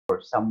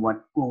for someone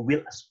who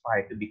will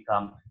aspire to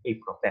become a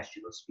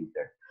professional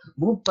speaker.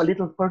 Move a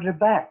little further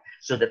back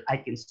so that I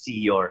can see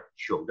your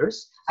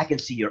shoulders, I can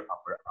see your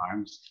upper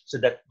arms, so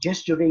that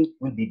gesturing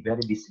will be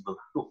very visible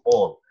to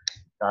all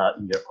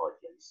in your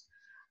audience.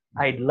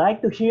 I'd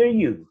like to hear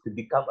you to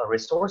become a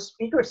resource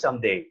speaker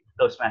someday,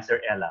 Toastmaster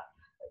Ella.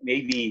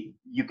 Maybe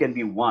you can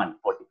be one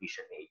for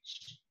division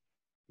H.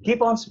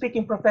 Keep on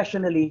speaking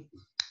professionally.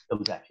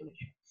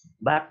 Congratulations.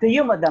 Back to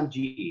you, Madam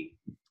GE.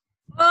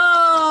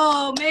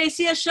 Oh, may I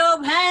see a show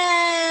of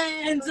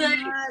hands? So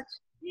much.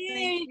 Here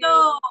Thank you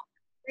go.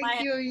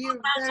 Thank you.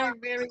 You're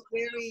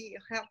very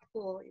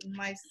helpful in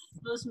my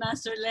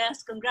Toastmaster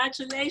Les.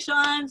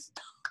 Congratulations.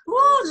 Woo,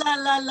 la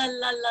la la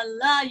la la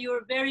la.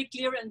 You're very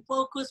clear and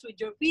focused with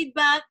your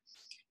feedback.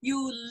 You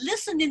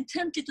listened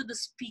intently to the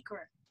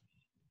speaker.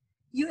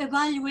 You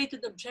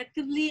evaluated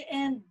objectively,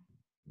 and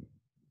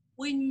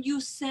when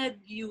you said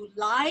you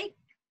like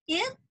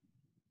it,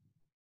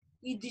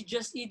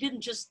 you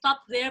didn't just stop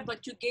there,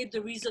 but you gave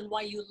the reason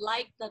why you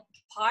liked that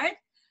part.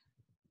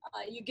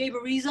 You gave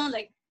a reason,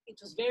 like it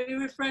was very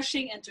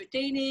refreshing,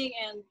 entertaining,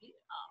 and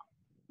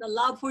the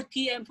love for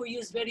TM for you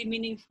is very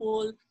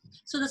meaningful.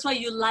 So that's why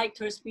you liked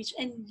her speech,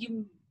 and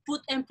you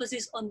put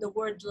emphasis on the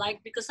word like,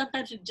 because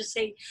sometimes you just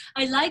say,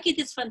 I like it,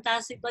 it's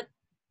fantastic, but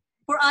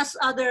for us,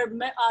 other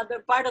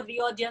part of the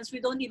audience, we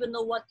don't even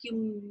know what you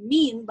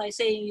mean by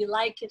saying you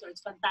like it or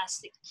it's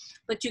fantastic.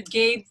 But you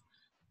gave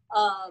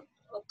a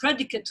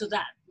predicate to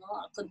that,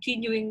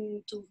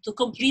 continuing to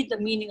complete the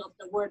meaning of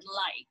the word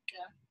like.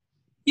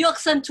 You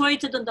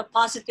accentuated on the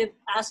positive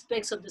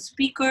aspects of the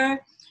speaker.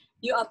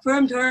 You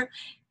affirmed her,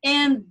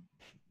 and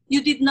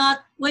you did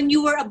not, when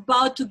you were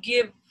about to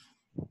give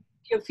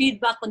your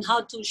feedback on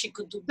how she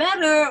could do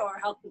better or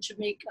how could she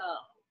make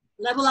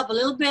level up a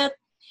little bit,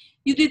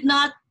 you did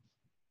not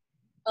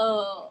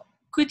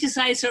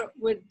criticize her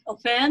with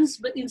offense,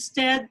 but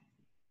instead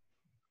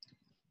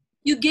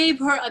you gave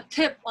her a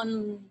tip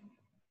on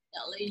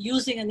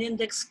using an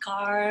index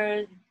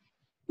card,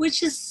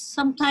 which is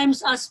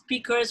sometimes us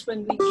speakers,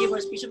 when we give our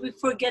speech, we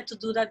forget to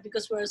do that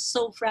because we're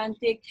so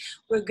frantic,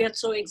 we get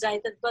so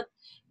excited. But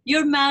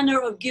your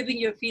manner of giving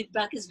your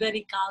feedback is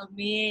very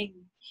calming.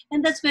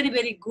 And that's very,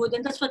 very good.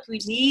 And that's what we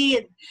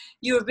need.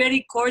 You're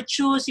very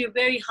courteous, you're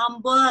very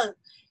humble.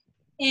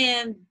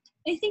 And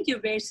I think you're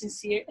very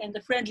sincere and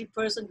a friendly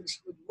person who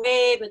would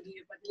wave and do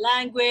your body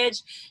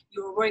language.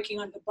 You're working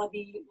on the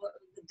body,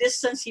 the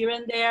distance here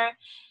and there.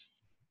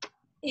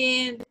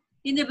 And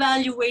in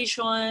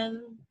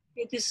evaluation,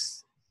 it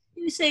is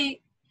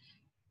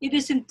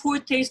in poor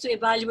taste to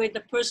evaluate the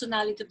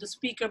personality of the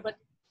speaker, but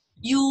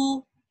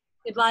you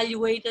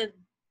evaluated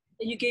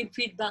and you gave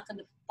feedback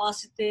in a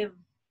positive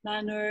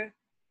manner.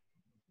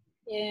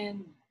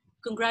 And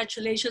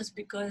congratulations,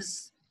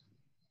 because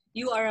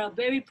you are a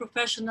very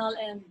professional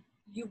and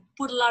you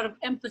put a lot of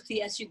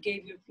empathy as you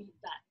gave your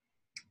feedback.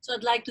 So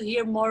I'd like to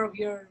hear more of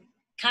your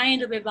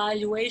kind of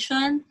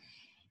evaluation,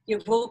 your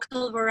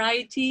vocal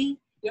variety,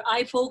 your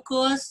eye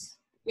focus,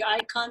 your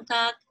eye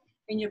contact,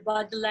 and your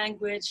body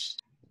language.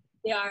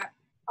 They are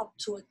up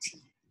to a T.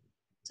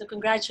 So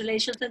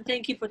congratulations and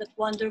thank you for that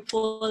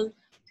wonderful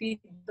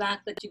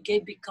feedback that you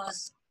gave,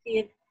 because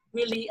it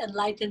really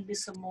enlightened me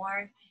some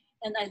more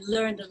and I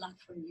learned a lot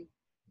from you.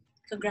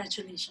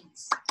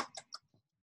 Congratulations.